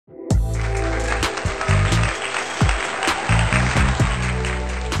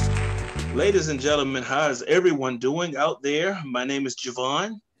Ladies and gentlemen, how is everyone doing out there? My name is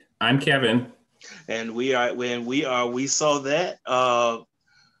Jovan. I'm Kevin. And we saw that.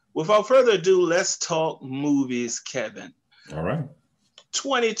 Without further ado, let's talk movies, Kevin. All right.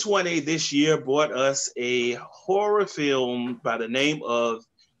 2020 this year brought us a horror film by the name of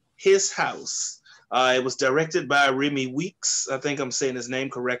His House. It was directed by Remi Weekes. I think I'm saying his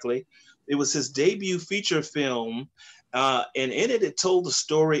name correctly. It was his debut feature film. And in it, it told the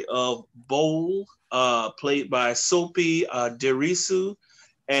story of Bol, played by Sophie Derisu,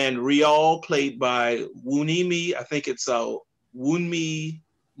 and Rial, played by Wunmi. I think it's Wunmi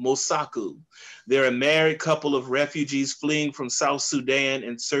Mosaku. They're a married couple of refugees fleeing from South Sudan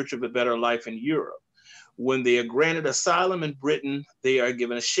in search of a better life in Europe. When they are granted asylum in Britain, they are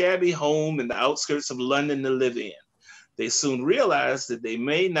given a shabby home in the outskirts of London to live in. They soon realize that they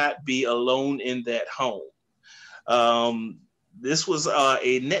may not be alone in that home. This was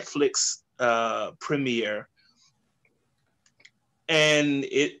a Netflix premiere, and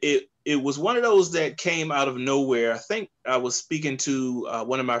it was one of those that came out of nowhere. I think I was speaking to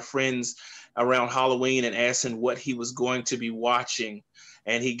one of my friends around Halloween and asking what he was going to be watching,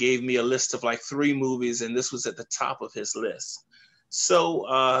 and he gave me a list of like 3 movies, and this was at the top of his list. So,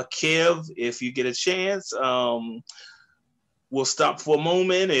 Kev, if you get a chance, we'll stop for a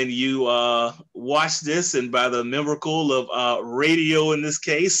moment and you watch this, and by the miracle of radio in this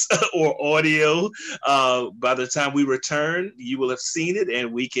case, or audio, by the time we return, you will have seen it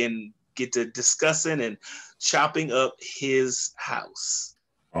and we can get to discussing and chopping up His House.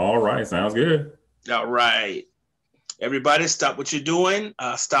 All right, sounds good. All right. Everybody stop what you're doing.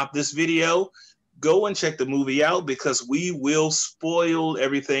 Stop this video. Go and check the movie out because we will spoil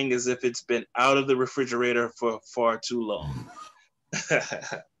everything as if it's been out of the refrigerator for far too long.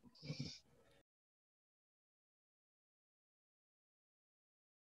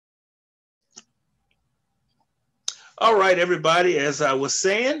 All right, everybody. As I was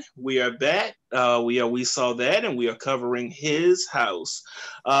saying, we are back. We saw that, and we are covering His House.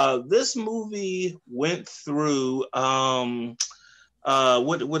 This movie went through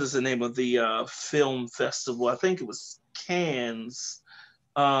what is the name of the film festival? I think it was Cannes.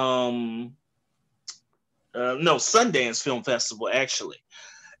 No, Sundance Film Festival, actually.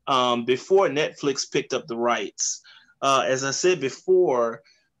 Before Netflix picked up the rights. As I said before,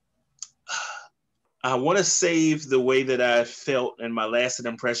 I want to save the way that I felt and my lasting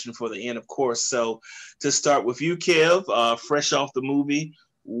impression for the end, of course. So to start with you, Kev, fresh off the movie,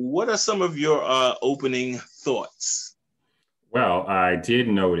 what are some of your opening thoughts? Well, I did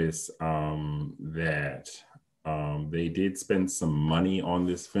notice that they did spend some money on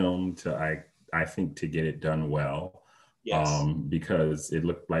this film I think to get it done well. Yes. Because it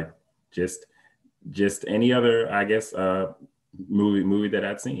looked like just any other, I guess, movie that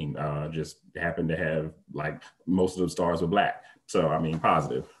I'd seen. Just happened to have like most of the stars were Black, so I mean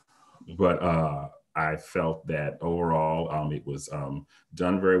positive. But I felt that overall it was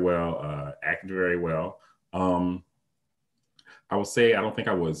done very well, acted very well. I will say I don't think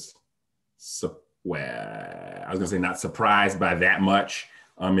I was not surprised by that much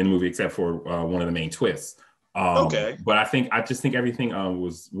in the movie, except for one of the main twists. Okay. But I just think everything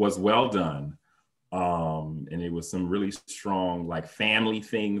was well done. And it was some really strong like family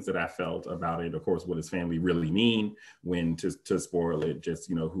things that I felt about it. Of course, what does family really mean? When to spoil it, just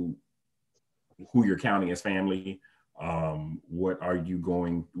who you're counting as family. What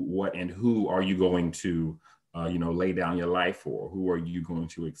and who are you going to lay down your life for? Who are you going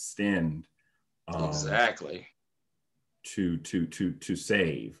to extend exactly to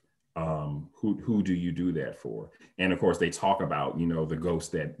save? Who do you do that for? And of course they talk about the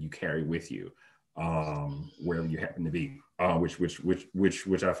ghost that you carry with you wherever you happen to be,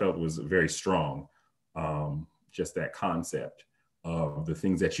 which I felt was very strong. Just that concept of the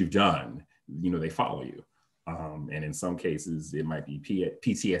things that you've done, they follow you, and in some cases it might be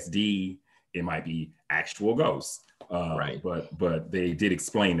PTSD, it might be actual ghosts, right? But they did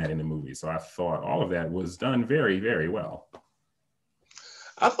explain that in the movie, so I thought all of that was done very, very well.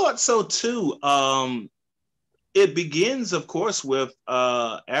 I thought so too. It begins, of course, with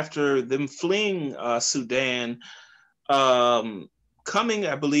after them fleeing Sudan, coming,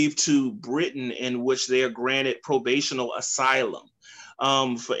 I believe, to Britain, in which they are granted probational asylum.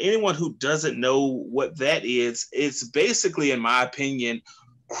 For anyone who doesn't know what that is, it's basically, in my opinion,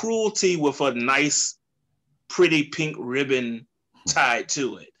 cruelty with a nice, pretty pink ribbon tied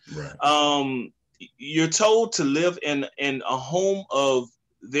to it. Right. You're told to live in a home of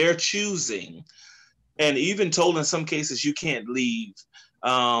their choosing, and even told in some cases you can't leave.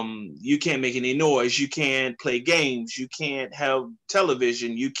 You can't make any noise. You can't play games. You can't have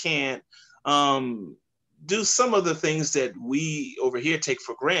television. You can't do some of the things that we over here take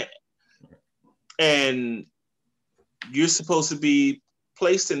for granted. And you're supposed to be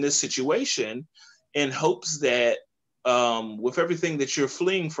placed in this situation in hopes that with everything that you're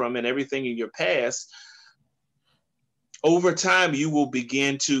fleeing from and everything in your past, over time, you will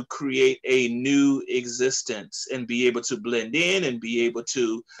begin to create a new existence and be able to blend in and be able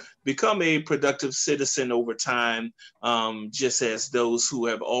to become a productive citizen over time, just as those who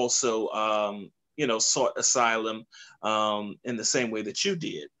have also, sought asylum in the same way that you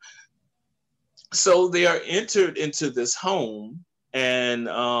did. So they are entered into this home. And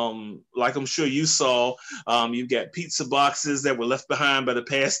like I'm sure you saw, you've got pizza boxes that were left behind by the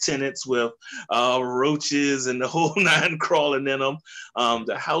past tenants with roaches and the whole nine crawling in them.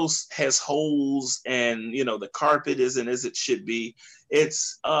 The house has holes, and the carpet isn't as it should be.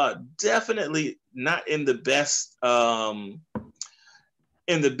 It's definitely not in the best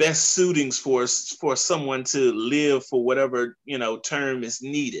suitings for someone to live for whatever term is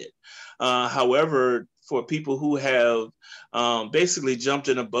needed. However, for people who have basically jumped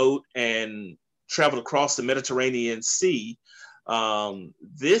in a boat and traveled across the Mediterranean Sea,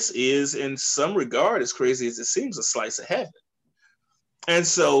 this is, in some regard, as crazy as it seems, a slice of heaven. And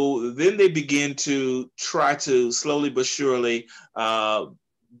so then they begin to try to slowly but surely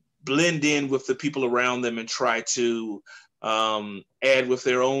blend in with the people around them and try to add with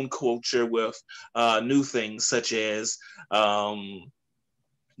their own culture with new things, such as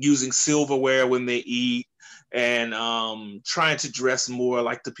using silverware when they eat, and trying to dress more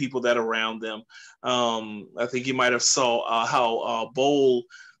like the people that are around them. I think you might have saw how Bowl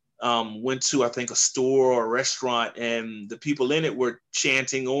went to, I think, a store or a restaurant, and the people in it were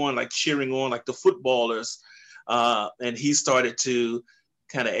cheering on like the footballers. And he started to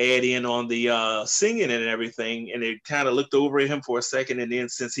kind of add in on the singing and everything. And it kind of looked over at him for a second. And then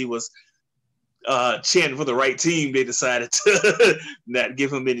since he was chanting for the right team, they decided to not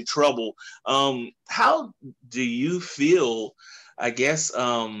give him any trouble. How do you feel, I guess,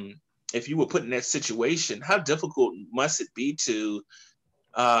 if you were put in that situation, how difficult must it be to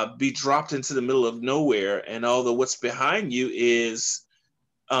be dropped into the middle of nowhere, and although what's behind you is,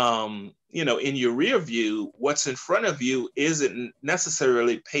 in your rear view, what's in front of you isn't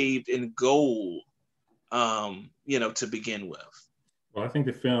necessarily paved in gold, to begin with? Well, I think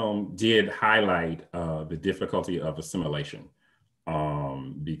the film did highlight the difficulty of assimilation,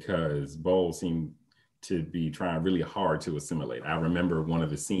 because Bowl seemed to be trying really hard to assimilate. I remember one of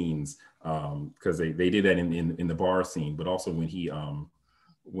the scenes, because they did that in the bar scene, but also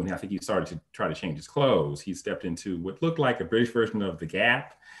when I think he started to try to change his clothes, he stepped into what looked like a British version of the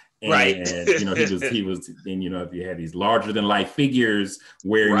Gap. And, right. he was, and, you had these larger than life figures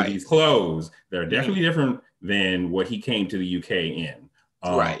wearing right. these clothes that are definitely different than what he came to the UK in.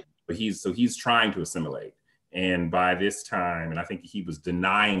 Right. But he's trying to assimilate. And by this time, and I think he was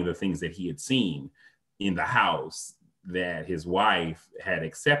denying the things that he had seen in the house that his wife had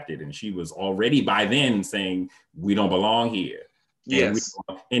accepted. And she was already by then saying, we don't belong here. Yes.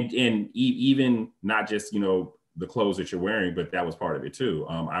 And even not just, the clothes that you're wearing, but that was part of it too.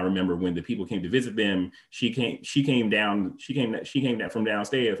 I remember when the people came to visit them, she came down from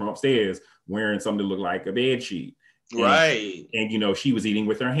upstairs wearing something that looked like a bed sheet. Right. And she was eating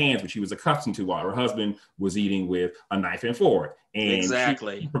with her hands, which she was accustomed to, while her husband was eating with a knife and fork. And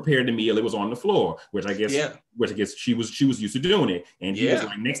exactly. She prepared the meal. It was on the floor, which I guess she was used to doing it. And he was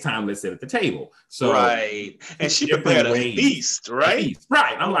like, next time let's sit at the table. So right. And she prepared a feast, right? A feast.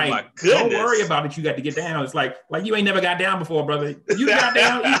 Right. I'm like, don't worry about it. You got to get down. It's like you ain't never got down before, brother. You got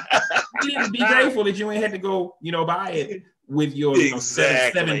down. You didn't be grateful that you ain't had to go, buy it with your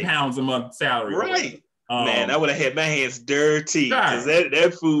 7 pounds a month salary. Right. Man, I would have had my hands dirty because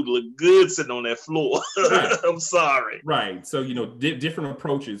that food looked good sitting on that floor. Right. I'm sorry. Right. So, different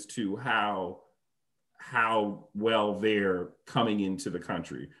approaches to how well they're coming into the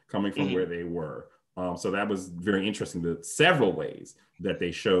country, coming from where they were. So that was very interesting. The several ways that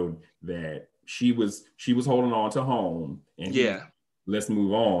they showed that she was holding on to home and let's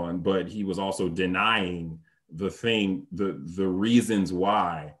move on, but he was also denying the reasons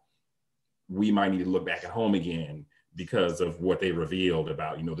why we might need to look back at home again because of what they revealed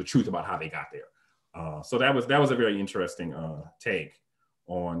about, the truth about how they got there. So that was a very interesting take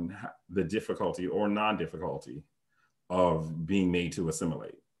on the difficulty or non-difficulty of being made to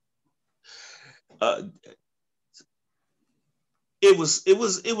assimilate. It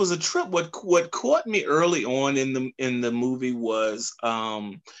was a trip. What caught me early on in the movie was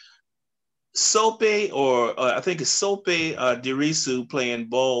Sope, or I think it's Sope Dirisu playing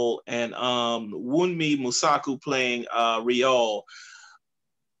Bowl, and Wunmi Musaku playing Riol.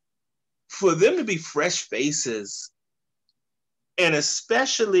 for them to be fresh faces, and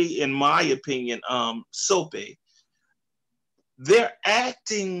especially in my opinion, Soapy, their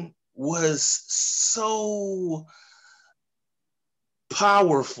acting was so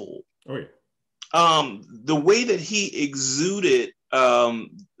powerful. Oh yeah. The way that he exuded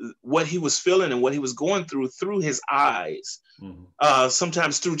what he was feeling and what he was going through his eyes,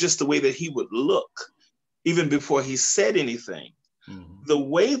 sometimes through just the way that he would look, even before he said anything. The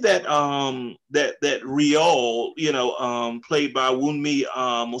way that that Riol, played by Wunmi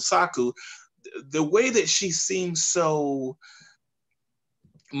Mosaku, the way that she seems so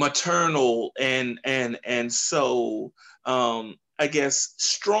maternal and so I guess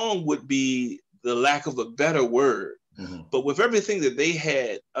strong would be the lack of a better word. But with everything that they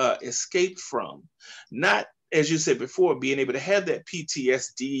had escaped from, not, as you said before, being able to have that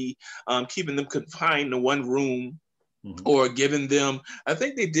PTSD, keeping them confined to one room, or giving them, I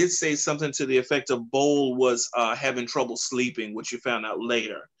think they did say something to the effect of Bowl was having trouble sleeping, which you found out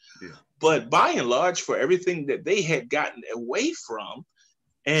later. Yeah. But by and large, for everything that they had gotten away from,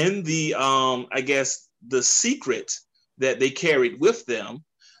 and the I guess the secret that they carried with them,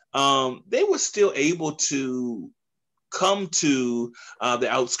 they were still able to come to the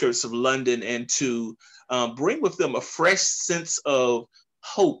outskirts of London and to bring with them a fresh sense of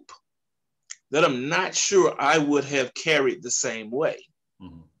hope that I'm not sure I would have carried the same way.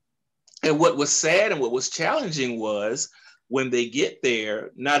 And what was sad and what was challenging was when they get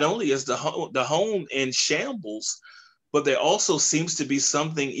there, not only is the home in shambles, but there also seems to be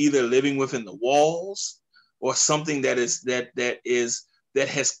something either living within the walls or something that has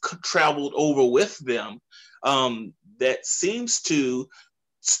traveled over with them, that seems to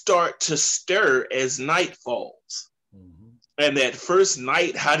start to stir as night falls. And that first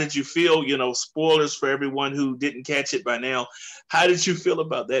night, how did you feel? Spoilers for everyone who didn't catch it by now. How did you feel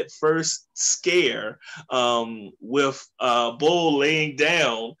about that first scare with Bull laying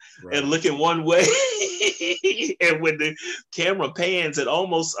down and looking one way? And when the camera pans, it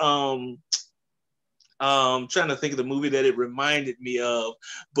almost trying to think of the movie that it reminded me of,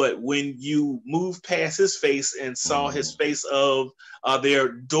 but when you moved past his face and saw his face of their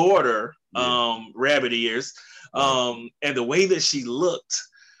daughter, Rabbit Ears, and the way that she looked,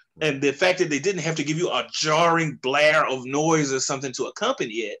 and the fact that they didn't have to give you a jarring blare of noise or something to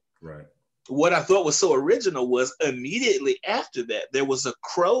accompany it. What I thought was so original was immediately after that, there was a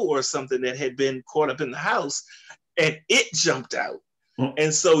crow or something that had been caught up in the house, and it jumped out.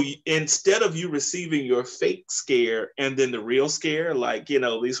 And so instead of you receiving your fake scare and then the real scare, like,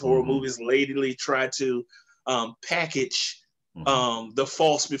 these horror movies lately try to package the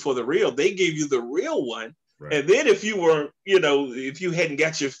false before the real, they gave you the real one. And then if you were, if you hadn't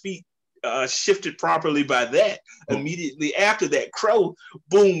got your feet shifted properly by that, immediately after that, crow,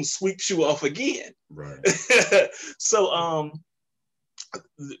 boom, sweeps you off again. So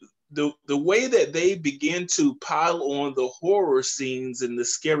the way that they begin to pile on the horror scenes and the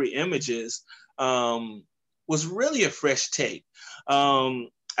scary images was really a fresh take. I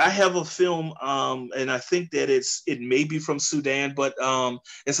have a film, and I think that it may be from Sudan, but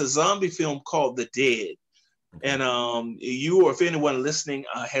it's a zombie film called The Dead. And you, or if anyone listening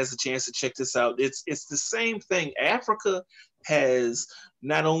has a chance to check this out, it's the same thing. Africa has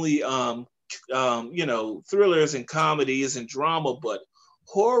not only thrillers and comedies and drama, but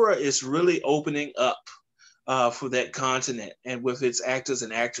horror is really opening up for that continent and with its actors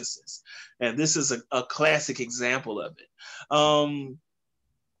and actresses. And this is a classic example of it.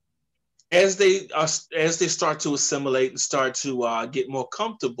 As they start to assimilate and start to get more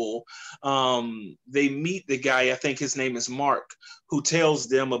comfortable, they meet the guy, I think his name is Mark, who tells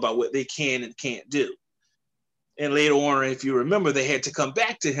them about what they can and can't do. And later on, if you remember, they had to come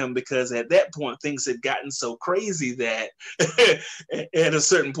back to him because at that point, things had gotten so crazy that at a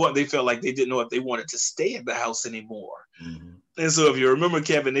certain point, they felt like they didn't know if they wanted to stay at the house anymore. And so if you remember,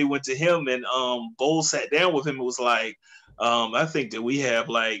 Kevin, they went to him and Bowl sat down with him and was like, I think that we have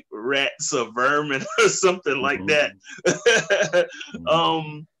like rats or vermin or something like that.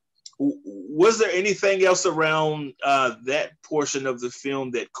 Was there anything else around that portion of the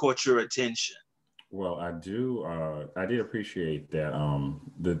film that caught your attention? Well, I did appreciate that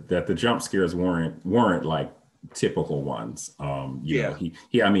that the jump scares weren't like typical ones. You know,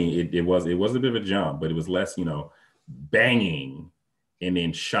 I mean, it was a bit of a jump, but it was less, banging and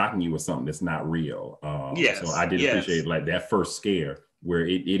then shocking you with something that's not real. So I did appreciate like that first scare where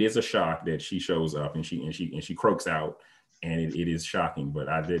it is a shock that she shows up and she croaks out, and it is shocking. But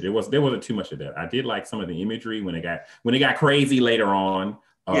there wasn't too much of that. I did like some of the imagery when it got crazy later on.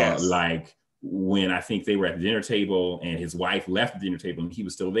 Like when I think they were at the dinner table and his wife left the dinner table and he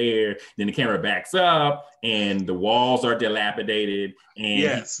was still there. Then the camera backs up and the walls are dilapidated and he's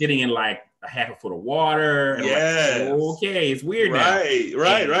Yes. sitting in like a half a foot of water. And Yes. I'm like, okay, it's weird now.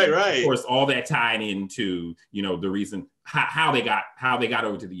 Right. Of course, all that tied into, you know, the reason how they got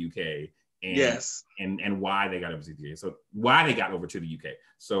over to the UK and yes. and why they got over to the UK. So why they got over to the UK.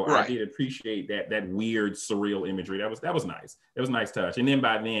 So I did appreciate that weird surreal imagery. That was nice. It was a nice touch. And then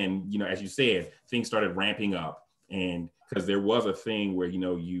by then, you know, as you said, things started ramping up, and because there was a thing where, you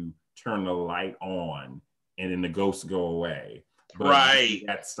know, you turn the light on and then the ghosts go away. But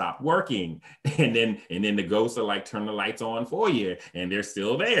that stopped working, and then the ghosts are like, turn the lights on for you, and they're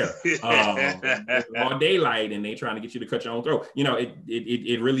still there, all daylight, and they trying to get you to cut your own throat. You know,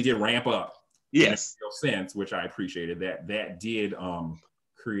 it really did ramp up. Yes, in a real sense, which I appreciated. That did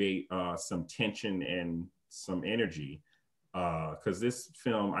create some tension and some energy, because this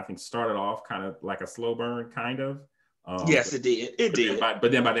film, I think, started off kind of like a slow burn, kind of. Yes, it did. It did. But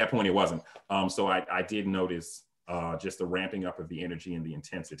then by that point, it wasn't. So I did notice. Just the ramping up of the energy and the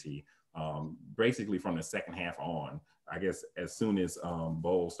intensity, basically from the second half on. I guess as soon as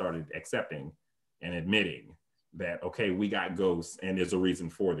Bowles started accepting and admitting that, okay, we got ghosts and there's a reason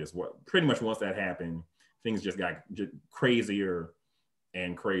for this. Pretty much once that happened, things just got crazier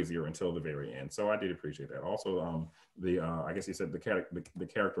and crazier until the very end. So I did appreciate that. Also, I guess you said the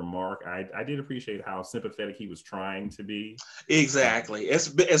character Mark. I did appreciate how sympathetic he was trying to be. Exactly,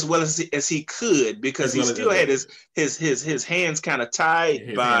 as well as he could, because he still had his hands kind of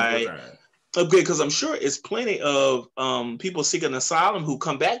tied by. Okay, because I'm sure it's plenty of people seeking asylum who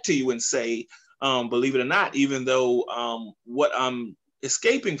come back to you and say, believe it or not, even though what I'm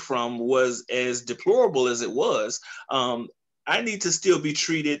escaping from was as deplorable as it was, I need to still be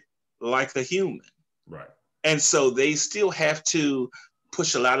treated like a human. Right. And so they still have to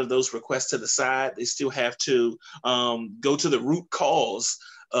push a lot of those requests to the side. They still have to go to the root cause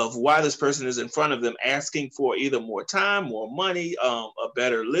of why this person is in front of them, asking for either more time, more money, a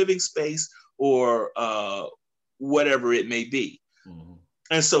better living space, or whatever it may be. Mm-hmm.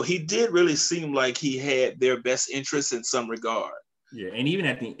 And so he did really seem like he had their best interests in some regard. Yeah, and even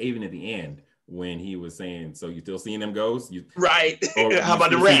at the end, when he was saying, so you still seeing them ghosts? Right. How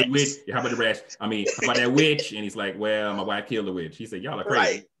about the rats? How about the rats? I mean, how about that witch? And he's like, well, my wife killed the witch. He said, y'all are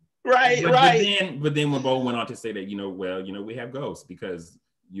crazy. Right. But then when Bo went on to say that, we have ghosts because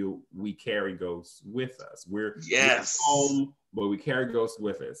we carry ghosts with us. We're home, but we carry ghosts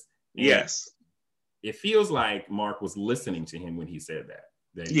with us. And yes. It feels like Mark was listening to him when he said that.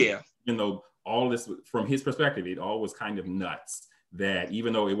 Even though all this, from his perspective, it all was kind of nuts. That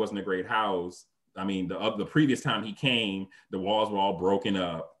even though it wasn't a great house, I mean, the previous time he came, the walls were all broken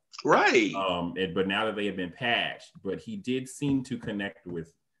up. Right. But now that they have been patched, but he did seem to connect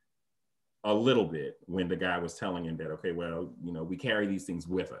with a little bit when the guy was telling him that, okay, well, we carry these things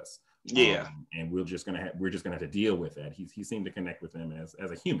with us. Yeah. And we're just gonna have to deal with that. He seemed to connect with them as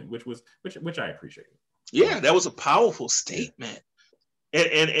a human, which I appreciated. Yeah, that was a powerful statement. Yeah.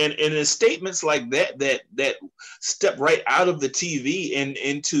 And in statements like that step right out of the TV and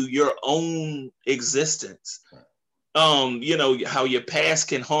into your own existence. Right. How your past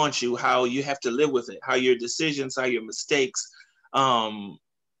can haunt you, how you have to live with it, how your decisions, how your mistakes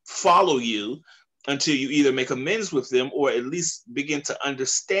follow you until you either make amends with them or at least begin to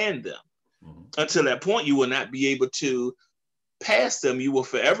understand them. Mm-hmm. Until that point, you will not be able to pass them. You will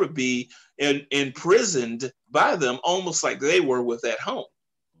forever be imprisoned by them, almost like they were with that home.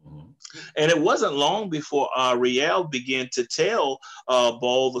 Mm-hmm. And it wasn't long before Riel began to tell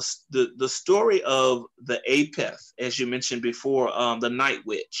Ball the story of the Apeth, as you mentioned before, the Night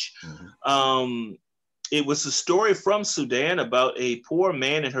Witch. Mm-hmm. It was a story from Sudan about a poor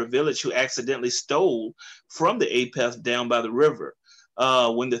man in her village who accidentally stole from the Apeth down by the river.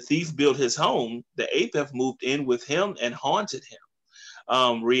 When the thief built his home, the Apeth moved in with him and haunted him.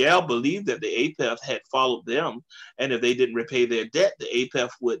 Riel believed that the Apeth had followed them, and if they didn't repay their debt, the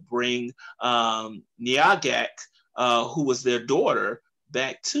Apeth would bring Nyagak, who was their daughter,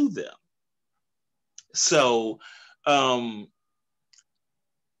 back to them. So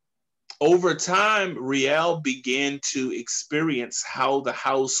over time, Riel began to experience how the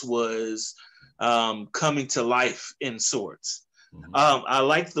house was coming to life in sorts. Mm-hmm. I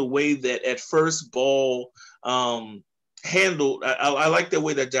like the way that at first Ball handled, I like the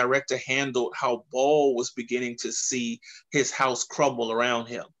way the director handled how Ball was beginning to see his house crumble around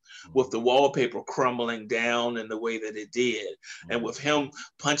him, with the wallpaper crumbling down in the way that it did. Mm-hmm. And with him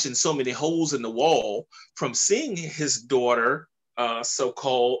punching so many holes in the wall from seeing his daughter,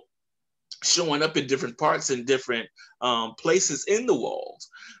 so-called, showing up in different parts and different places in the walls,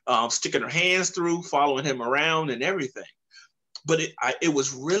 sticking her hands through, following him around and everything. But it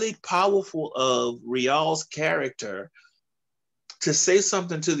was really powerful of Rial's character to say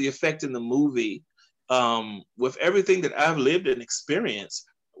something to the effect in the movie, with everything that I've lived and experienced,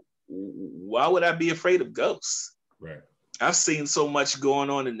 why would I be afraid of ghosts? Right. I've seen so much going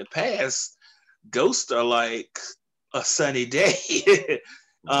on in the past. Ghosts are like a sunny day.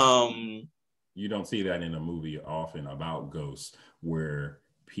 Right. You don't see that in a movie often about ghosts where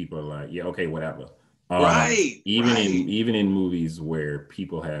people are like, yeah, okay, whatever. Right. Even in movies where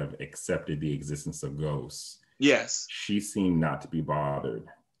people have accepted the existence of ghosts, yes, she seemed not to be bothered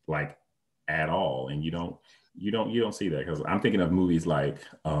like at all. And you don't see that, because I'm thinking of movies like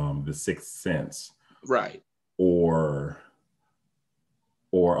The Sixth Sense, right, or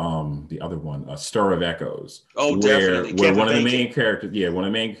the other one, A Stir of Echoes. Oh, definitely. Where one of the main characters, one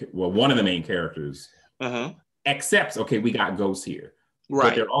of the main characters accepts, okay, we got ghosts here. Right.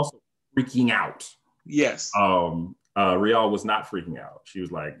 But they're also freaking out. Yes. Rial was not freaking out. She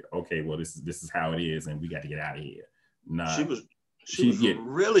was like, okay, well, this is how it is, and we got to get out of here. She was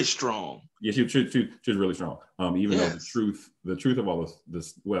really strong. Yeah, she was really strong. Even though the truth of all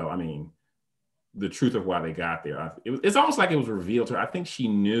this, well, I mean, the truth of why they got there, it's almost like it was revealed to her. I think she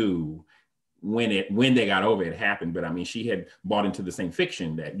knew when they got over it happened, but I mean, she had bought into the same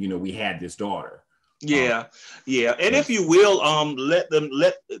fiction that, we had this daughter. Yeah. And if you will,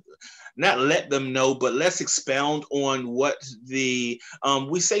 not let them know, but let's expound on what the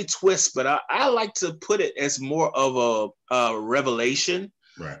we say twist, but I like to put it as more of a revelation,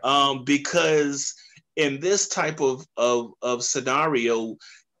 right? Because in this type of scenario,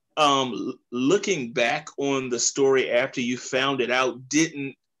 looking back on the story after you found it out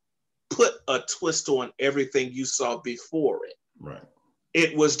didn't put a twist on everything you saw before it. Right.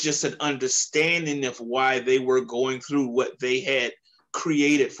 It was just an understanding of why they were going through what they had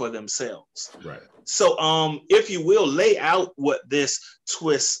created for themselves. Right. So, if you will, lay out what this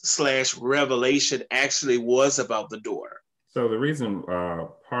twist / revelation actually was about the daughter. So the reason,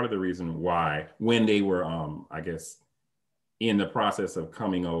 part of the reason why, when they were, I guess, in the process of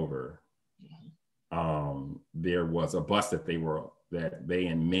coming over, there was a bus that they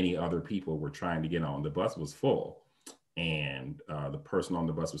and many other people were trying to get on. The bus was full. And the person on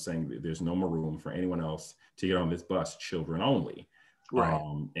the bus was saying that there's no more room for anyone else to get on this bus, children only. Right.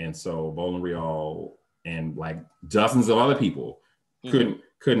 And so Boland Rial and like dozens of other people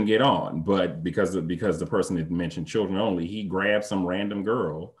couldn't get on, but because the person had mentioned children only, he grabbed some random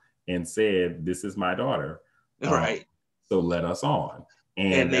girl and said, "This is my daughter, right? So let us on."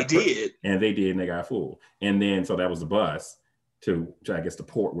 And they did, and they got full. And then so that was the bus to I guess the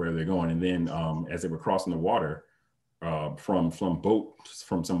port where they're going. And then as they were crossing the water. From boats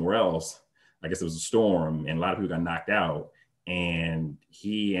from somewhere else, I guess it was a storm, and a lot of people got knocked out. And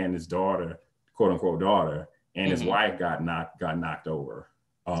he and his daughter, quote unquote daughter, and his wife got knocked over.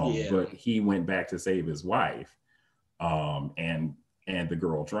 But he went back to save his wife, and the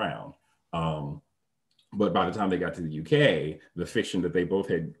girl drowned. But by the time they got to the UK, the fiction that they both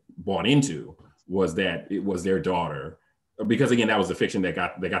had bought into was that it was their daughter, because again, that was the fiction that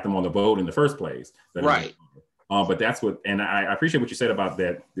got them on the boat in the first place. Right. But that's what, and I appreciate what you said about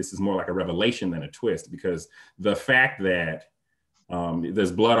that. This is more like a revelation than a twist, because the fact that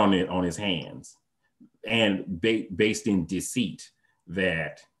there's blood on his hands, and based in deceit,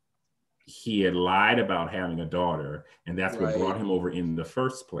 that he had lied about having a daughter, and that's what brought him over in the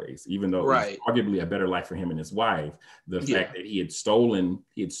first place. Even though it was arguably a better life for him and his wife, the fact that he had stolen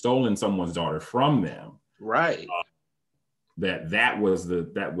someone's daughter from them, right? That was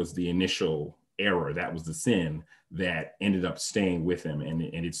the initial error. That was the sin that ended up staying with him, and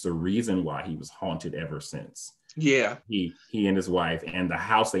it's the reason why he was haunted ever since. He and his wife and the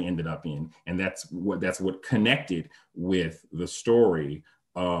house they ended up in, and that's what connected with the story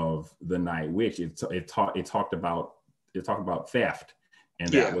of the Night Witch. It talked about theft, and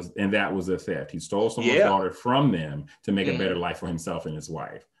that was a theft. He stole someone's daughter from them to make a better life for himself and his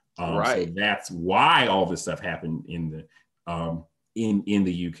wife. So that's why all this stuff happened in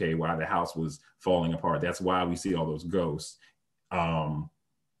the UK, why the house was falling apart. That's why we see all those ghosts. It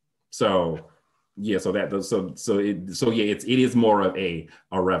is more of a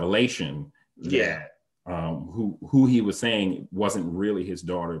revelation that who he was saying wasn't really his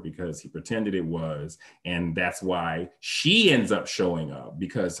daughter, because he pretended it was, and that's why she ends up showing up,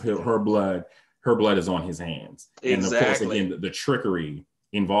 because her blood is on his hands. Exactly. And of course, again, the trickery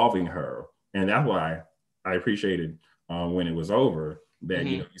involving her, and that's why I appreciated when it was over, that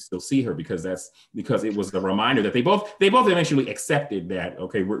you still see her, because it was the reminder that they both eventually accepted that,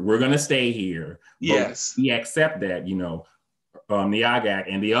 okay, we're gonna stay here. Yes, we accept that Niagak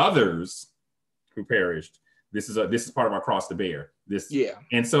and the others who perished, this is part of our cross to bear.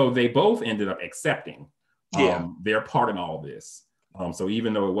 And so they both ended up accepting their part in all this. So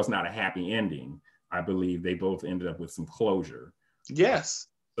even though it was not a happy ending, I believe they both ended up with some closure. Yes.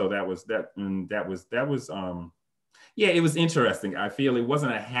 So that was it was interesting. I feel it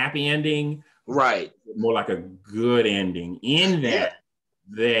wasn't a happy ending, right? More like a good ending in that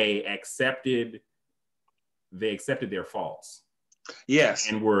they accepted their faults. Yes.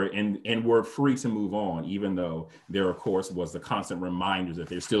 And were free to move on, even though there, of course, was the constant reminders that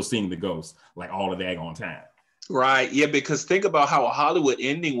they're still seeing the ghost like all the daggone time. Right. Yeah, because think about how a Hollywood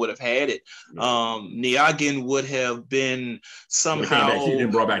ending would have had it. Niagin would have been somehow she'd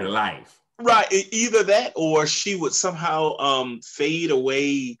been brought back to life. Right. Either that, or she would somehow fade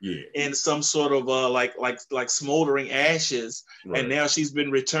away in some sort of like smoldering ashes. Right. And now she's been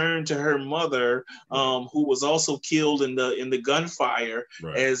returned to her mother, who was also killed in the gunfire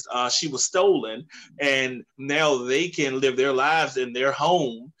as she was stolen. And now they can live their lives in their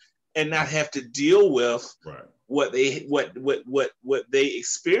home and not have to deal with what they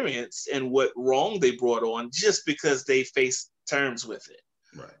experienced and what wrong they brought on just because they faced terms with it.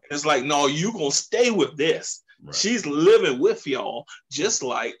 Right. It's like, no, you gonna stay with this. Right. She's living with y'all, just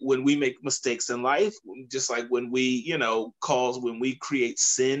like when we make mistakes in life, just like when we, when we create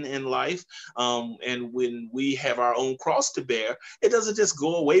sin in life, and when we have our own cross to bear, it doesn't just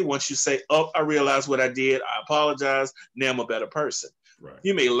go away once you say, oh, I realize what I did, I apologize, now I'm a better person. Right.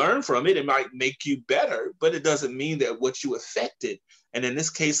 You may learn from it, it might make you better, but it doesn't mean that what you affected, and in this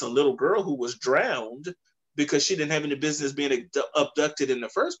case, a little girl who was drowned because she didn't have any business being abducted in the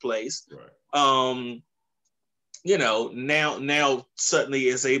first place. Right. Now suddenly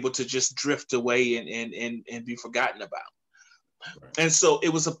is able to just drift away and be forgotten about. Right. And so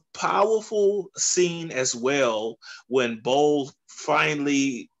it was a powerful scene as well when Bowl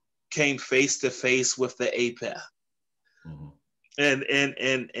finally came face to face with the Apeth. Mm-hmm.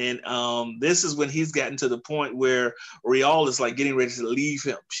 And this is when he's gotten to the point where Rial is like getting ready to leave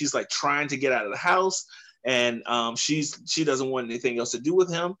him. She's like trying to get out of the house. And she doesn't want anything else to do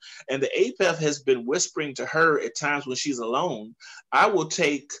with him. And the Apeth has been whispering to her at times when she's alone, I will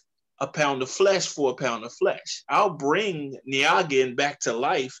take a pound of flesh for a pound of flesh. I'll bring Niagin back to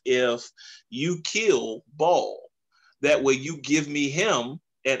life if you kill Ball. That way you give me him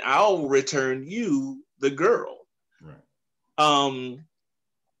and I'll return you the girl. Right.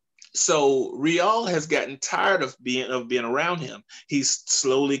 So Rial has gotten tired of being around him. He's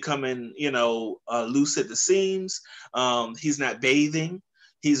slowly coming, loose at the seams. He's not bathing.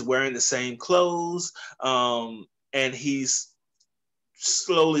 He's wearing the same clothes, and he's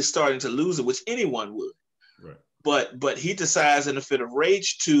slowly starting to lose it, which anyone would. Right. But he decides in a fit of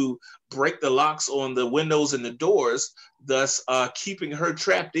rage to break the locks on the windows and the doors, thus keeping her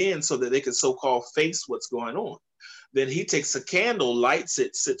trapped in so that they can so-called face what's going on. Then he takes a candle, lights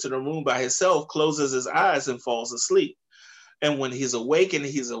it, sits in a room by himself, closes his eyes, and falls asleep. And when he's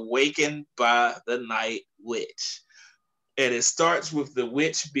awakened by the night witch. And it starts with the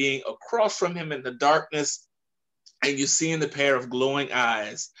witch being across from him in the darkness, and you see in the pair of glowing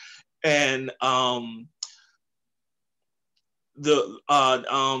eyes. And Bowl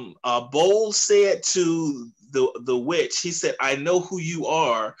said to the witch, he said, I know who you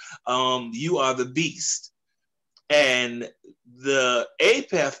are. You are the beast. And the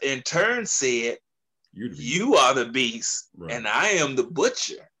Apeth in turn said, you are the beast, right, and I am the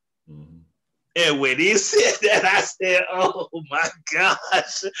butcher. Mm-hmm. And when he said that, I said, oh my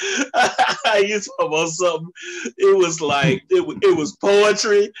gosh. You talking about something. It was like, it was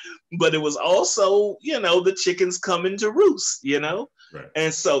poetry, but it was also, the chickens coming to roost, Right.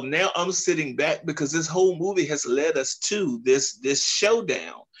 And so now I'm sitting back because this whole movie has led us to this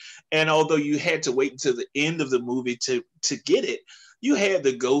showdown. And although you had to wait until the end of the movie to get it, you had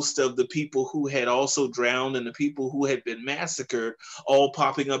the ghost of the people who had also drowned and the people who had been massacred all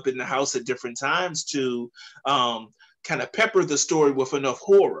popping up in the house at different times to kind of pepper the story with enough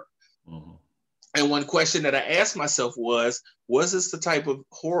horror. Mm-hmm. And one question that I asked myself was this the type of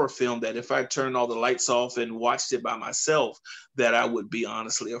horror film that if I turned all the lights off and watched it by myself, that I would be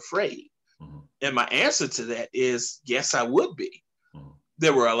honestly afraid? Mm-hmm. And my answer to that is, yes, I would be. Mm-hmm.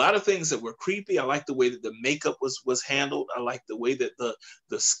 There were a lot of things that were creepy. I liked the way that the makeup was handled. I liked the way that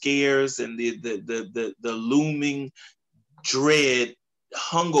the scares and the looming dread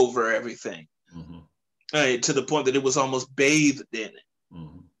hung over everything, mm-hmm, to the point that it was almost bathed in it.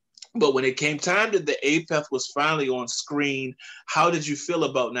 Mm-hmm. But when it came time that the Apeth was finally on screen, how did you feel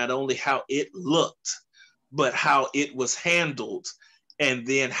about not only how it looked, but how it was handled, and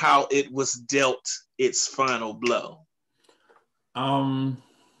then how it was dealt its final blow? I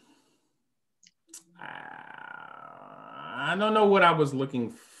don't know what I was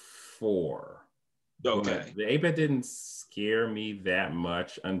looking for. Okay. The Apeth didn't scare me that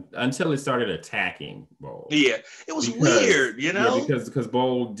much until it started attacking Bowl. Yeah, it was weird, you know? Yeah, because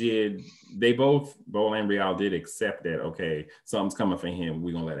Bowl and Real did accept that, okay, something's coming for him,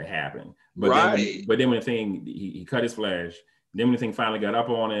 we're gonna let it happen. But then when the thing, he cut his flesh, then when the thing finally got up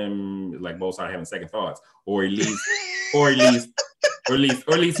on him, like Bowl started having second thoughts, or at least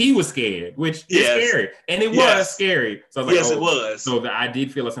he was scared, which is scary. And it was scary. So I was like, it was. So I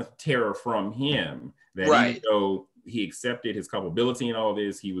did feel a sense of terror from him, that even though he accepted his culpability and all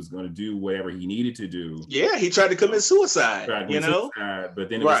this, he was going to do whatever he needed to do. Yeah, he tried to commit suicide, but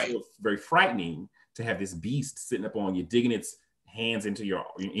then it was still very frightening to have this beast sitting up on you, digging its hands into your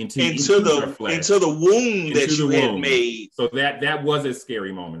flesh, into the wound that you had made. So that was a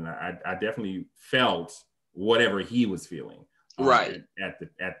scary moment. I definitely felt whatever he was feeling at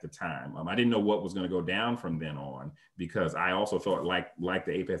the time. I didn't know what was going to go down from then on, because I also thought, like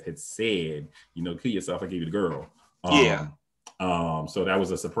the Apeth had said, kill yourself, I give you the girl. So that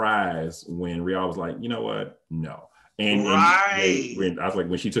was a surprise when Real was like, you know what, no. And I was like,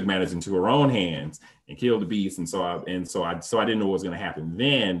 when she took matters into her own hands and killed the beast, and so I didn't know what was going to happen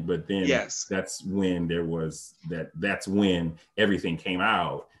then. But then that's when that's when everything came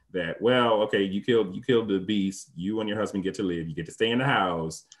out. That, well, okay, you killed the beast. You and your husband get to live. You get to stay in the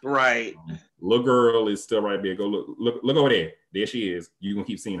house. Right. Little girl is still right there. Go look over there. There she is. You gonna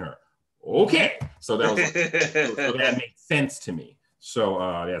keep seeing her. Okay. So that was so that makes sense to me. So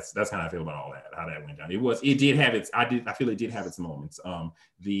that's kind of how I feel about all that, how that went down. I feel it did have its moments.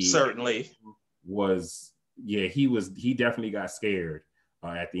 Certainly he definitely got scared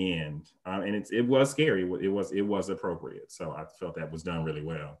at the end, and it was scary. It was appropriate. So I felt that was done really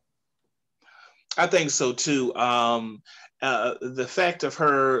well. I think so too. The fact of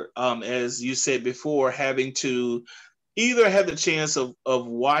her, as you said before, having to either have the chance of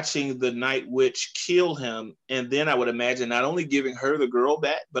watching the Night Witch kill him, and then I would imagine not only giving her the girl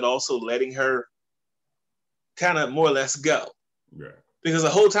back, but also letting her kind of more or less go. Yeah. Because the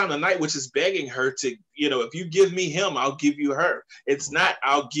whole time the Night Witch is begging her to, if you give me him, I'll give you her. It's not,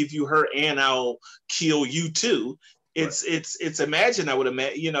 I'll give you her and I'll kill you too. It's imagine, I would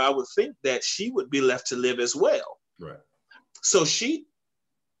imagine, I would think that she would be left to live as well. Right. So she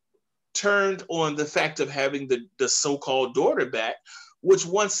turned on the fact of having the so-called daughter back, which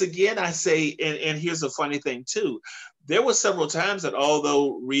once again I say, and here's a funny thing too, there were several times that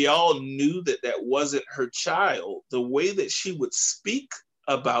although Real knew that wasn't her child, the way that she would speak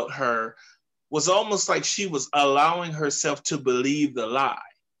about her was almost like she was allowing herself to believe the lie.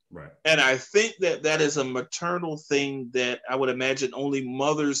 Right. And I think that is a maternal thing that I would imagine only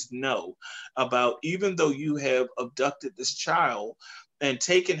mothers know about. Even though you have abducted this child and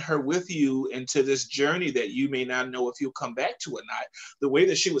taken her with you into this journey that you may not know if you'll come back to or not, the way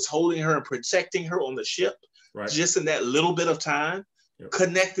that she was holding her and protecting her on the ship, just in that little bit of time,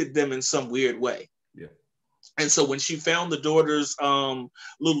 connected them in some weird way. Yeah. And so when she found the daughter's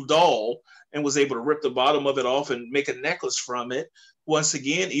little doll and was able to rip the bottom of it off and make a necklace from it, once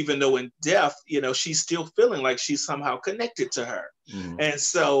again, even though in death, she's still feeling like she's somehow connected to her. Mm-hmm. And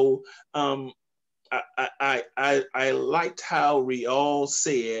so I liked how Real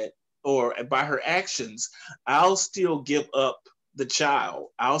said, or by her actions, I'll still give up the child.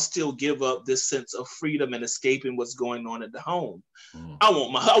 I'll still give up this sense of freedom and escaping what's going on at the home. Mm-hmm. I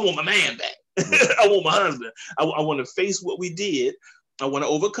want my man back. Mm-hmm. I want my husband. I want to face what we did. I want to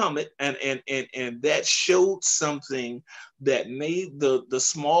overcome it. And that showed something that made the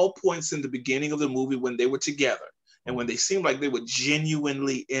small points in the beginning of the movie when they were together and when they seemed like they were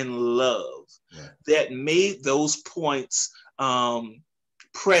genuinely in love, that made those points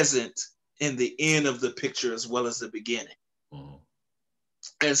present in the end of the picture as well as the beginning. Mm-hmm.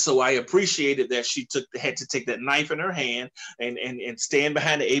 And so I appreciated that she had to take that knife in her hand and stand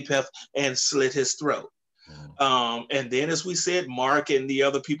behind the Apeth and slit his throat. Mm-hmm. And then, as we said, Mark and the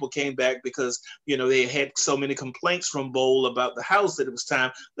other people came back because, they had so many complaints from Bowl about the house that it was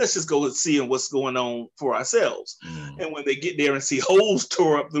time, let's just go and see what's going on for ourselves. Mm-hmm. And when they get there and see holes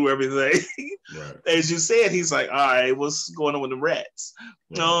tore up through everything, as you said, he's like, all right, what's going on with the rats?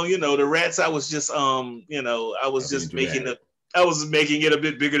 No, the rats, I was just, I was making it a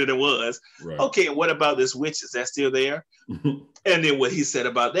bit bigger than it was. Right. Okay, and what about this witch? Is that still there? And then what he said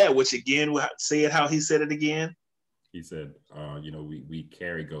about that, which again, say it how he said it again. He said, we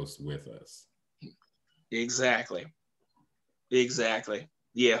carry ghosts with us. Exactly.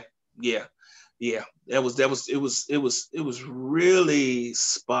 Yeah. It was really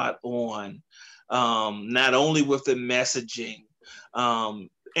spot on. Not only with the messaging, and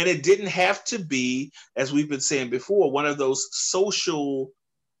it didn't have to be, as we've been saying before, one of those social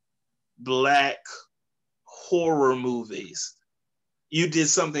black horror movies. You did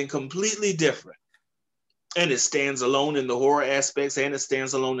something completely different. And it stands alone in the horror aspects, and it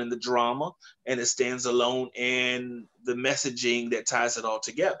stands alone in the drama, and it stands alone in the messaging that ties it all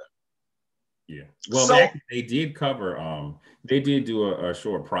together. Yeah. Well, So they did cover, they did do a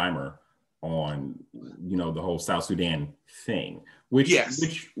short primer on, the whole South Sudan thing, yes,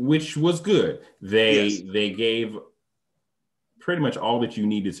 which was good. yes, They gave pretty much all that you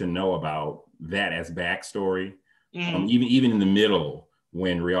needed to know about that as backstory. Even in the middle,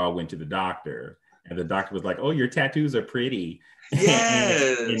 when Rial went to the doctor, and the doctor was like, "Oh, your tattoos are pretty," and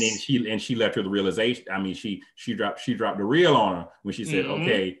then yes, she left her the realization. I mean, she dropped the reel on her when she said,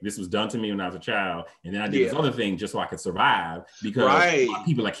 "Okay, this was done to me when I was a child, and then I did this other thing just so I could survive because right,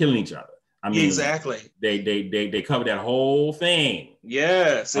 people are killing each other." I mean, exactly. they covered that whole thing.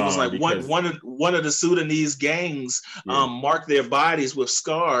 Yes, it was like Because one of the Sudanese gangs yeah, marked their bodies with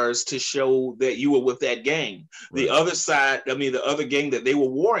scars to show that you were with that gang. The right, other side, I mean, the other gang that they were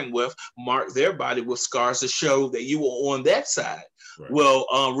warring with, marked their body with scars to show that you were on that side. right, Well,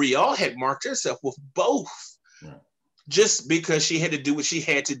 Rial had marked herself with both, right. just because she had to do what she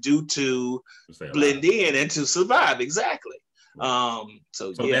had to do to To stay alive. blend in and to survive. Exactly. Right.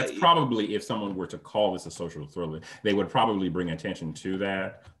 So So yeah, that's probably, if someone were to call this a social thriller, they would probably bring attention to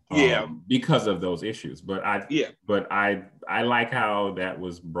that, yeah, because of those issues. But yeah, I like how that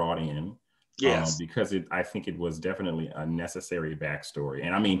was brought in, yes, because I think it was definitely a necessary backstory.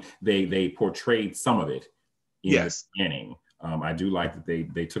 And I mean, they portrayed some of it in the yes. beginning. I do like that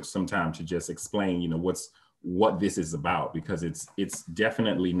they took some time to just explain, what this is about, because it's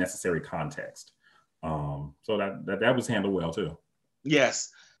definitely necessary context. So that was handled well too.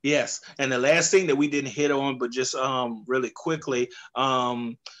 Yes, yes. And the last thing that we didn't hit on, but just really quickly,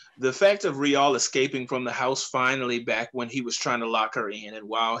 the fact of Rial escaping from the house finally back when he was trying to lock her in, and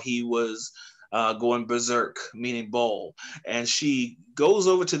while he was going berserk, meaning bold, and she goes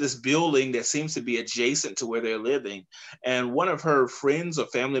over to this building that seems to be adjacent to where they're living, and one of her friends or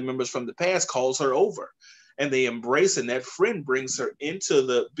family members from the past calls her over, and they embrace, and that friend brings her into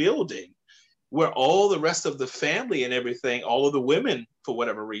the building where all the rest of the family and everything, all of the women, for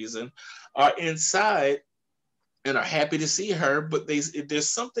whatever reason, are inside and are happy to see her, but there's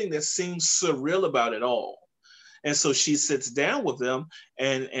something that seems surreal about it all. And so she sits down with them,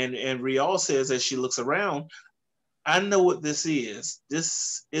 and Rial says as she looks around, I know what this is.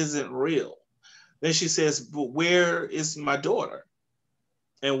 This isn't real. Then she says, but where is my daughter?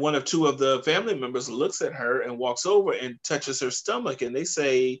 And one of two of the family members looks at her and walks over and touches her stomach, and they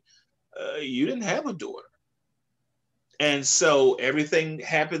say, you didn't have a daughter. And so everything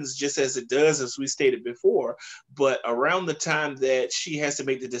happens just as it does, as we stated before. But around the time that she has to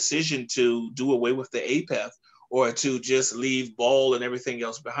make the decision to do away with the APEF or to just leave Ball and everything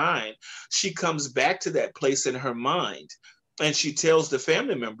else behind, she comes back to that place in her mind. And she tells the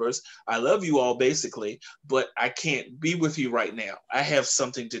family members, I love you all basically, but I can't be with you right now. I have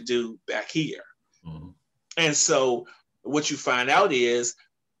something to do back here. Mm-hmm. And so what you find out is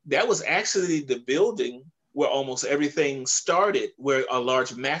that was actually the building where almost everything started, where a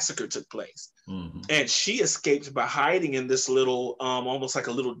large massacre took place. Mm-hmm. And she escaped by hiding in this little, almost like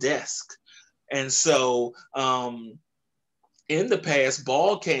a little desk. And so in the past,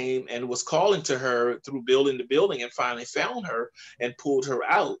 Ball came and was calling to her through building to building and finally found her and pulled her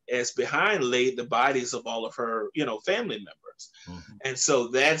out, as behind laid the bodies of all of her, family members. Mm-hmm. And so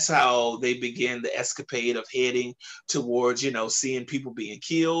that's how they begin the escapade of heading towards, seeing people being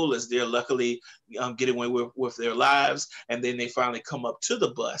killed as they're luckily getting away with their lives. And then they finally come up to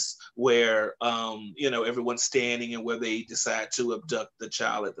the bus where, everyone's standing and where they decide to abduct the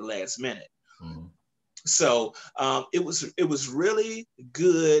child at the last minute. Mm-hmm. So it was really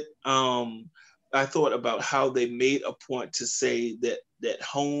good. I thought about how they made a point to say that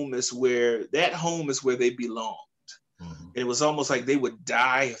home is where they belong. Mm-hmm. It was almost like they would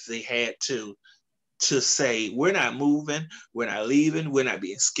die if they had to say, we're not moving, we're not leaving, we're not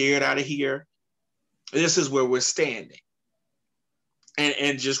being scared out of here. This is where we're standing.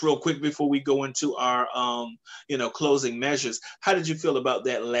 And just real quick before we go into our closing measures, how did you feel about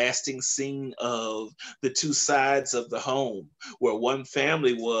that lasting scene of the two sides of the home, where one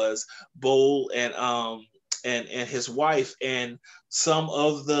family was Bull and his wife, and some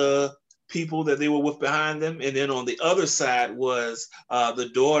of the people that they were with behind them, and then on the other side was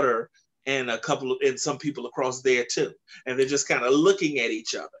the daughter and some people across there too, and they're just kind of looking at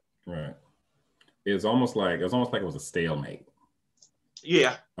each other. Right. It was almost like it was a stalemate.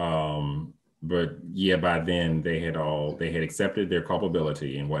 Yeah. But yeah, by then they had accepted their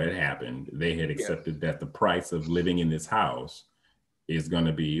culpability and what had happened. They had accepted that the price of living in this house is going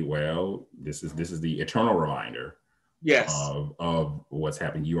to be, well, this is the eternal reminder of what's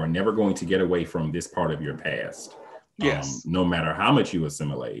happened. You are never going to get away from this part of your past. Yes. No matter how much you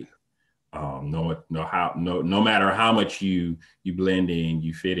assimilate, no matter how much you blend in,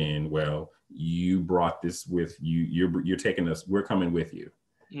 you fit in. Well, you brought this with you. You're taking us. We're coming with you.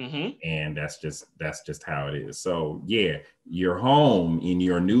 Mm-hmm. And that's just how it is. So yeah, you're home in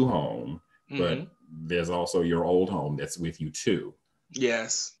your new home, but there's also your old home that's with you too.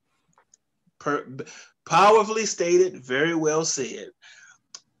 Yes. Powerfully stated, very well said.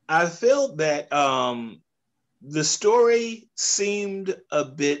 I felt that the story seemed a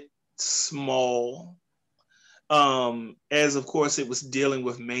bit small, as of course it was dealing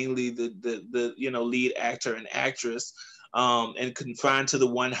with mainly the lead actor and actress, and confined to the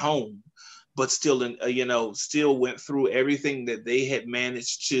one home, but still still went through everything that they had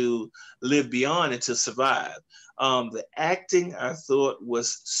managed to live beyond and to survive. The acting, I thought,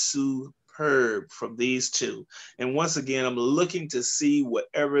 was superb from these two, and once again, I'm looking to see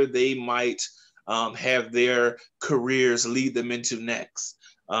whatever they might have their careers lead them into next.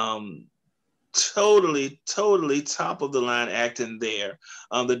 Totally top of the line acting there.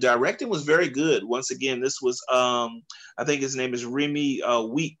 The directing was very good. Once again, this was I think his name is Remi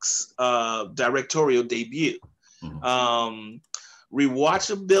Weekes' directorial debut.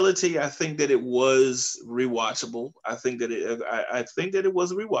 Rewatchability, I think that it was rewatchable. I think that it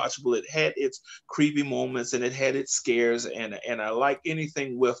was rewatchable. It had its creepy moments and it had its scares, and I like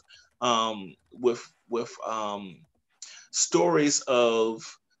anything with stories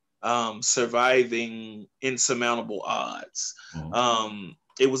of surviving insurmountable odds.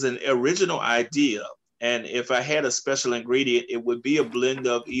 It was an original idea, and if I had a special ingredient, it would be a blend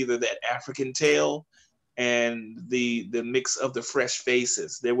of either that African tale and the mix of the fresh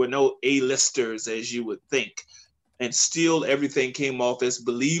faces. There were no A-listers as you would think, and still everything came off as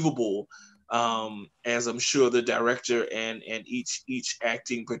believable, as I'm sure the director and each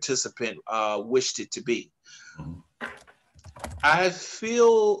acting participant wished it to be. I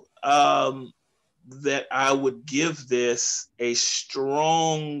feel that I would give this a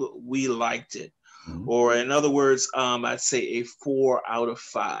strong we liked it. Or in other words, I'd say a 4 out of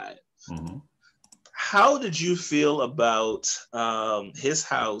 5. How did you feel about his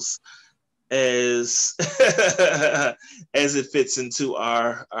house as as it fits into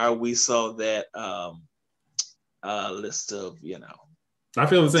our we saw that list of, I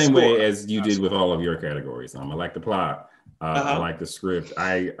feel the same score. way as you did with all of your categories. I like the plot. I like the script.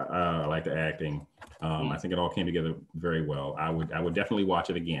 I like the acting. I think it all came together very well. I would definitely watch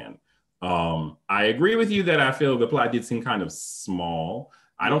it again. I agree with you that I feel the plot did seem kind of small.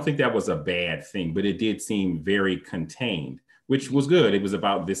 I don't think that was a bad thing, but it did seem very contained, which was good. It was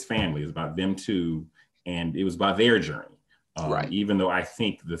about this family. It was about them two, and it was about their journey. Right. Even though I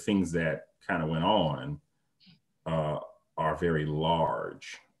think the things that kind of went on are very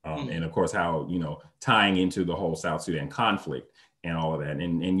large. And of course, how, tying into the whole South Sudan conflict and all of that,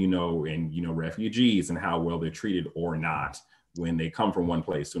 and refugees and how well they're treated or not when they come from one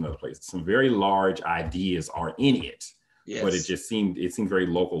place to another place. Some very large ideas are in it, but it just seemed very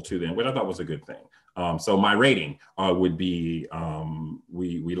local to them, which I thought was a good thing. So my rating would be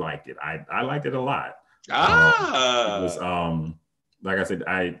we liked it. I liked it a lot. It was like I said,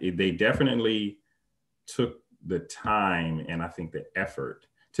 they definitely took the time and I think the effort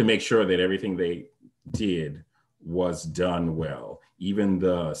to make sure that everything they did was done well. Even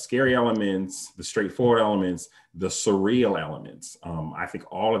the scary elements, the straightforward elements, the surreal elements. I think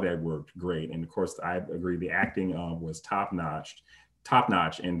all of that worked great. And of course, I agree the acting was top notch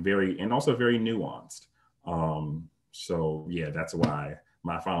and also very nuanced. So yeah, that's why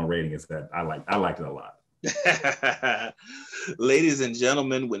my final rating is that I liked it a lot. Ladies and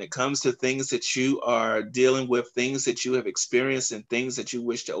gentlemen, when it comes to things that you are dealing with, things that you have experienced and things that you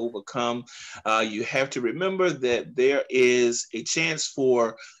wish to overcome, you have to remember that there is a chance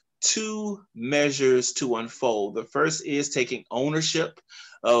for 2 measures to unfold. The first is taking ownership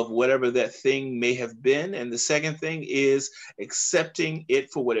of whatever that thing may have been. And the second thing is accepting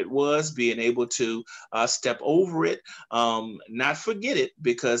it for what it was, being able to step over it, not forget it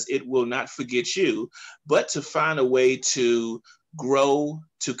because it will not forget you, but to find a way to grow,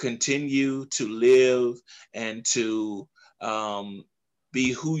 to continue to live, and to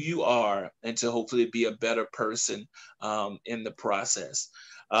be who you are and to hopefully be a better person in the process.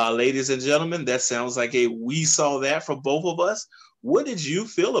 Ladies and gentlemen, that sounds like a we saw that for both of us. What did you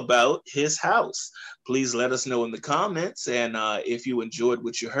feel about His House? Please let us know in the comments. And if you enjoyed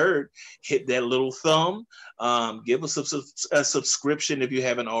what you heard, hit that little thumb. Give us a subscription if you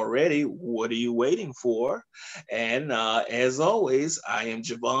haven't already. What are you waiting for? And as always, I am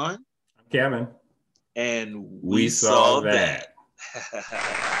Jovan. I'm Kevin. And we saw that. See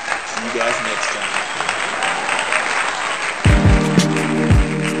you guys next time.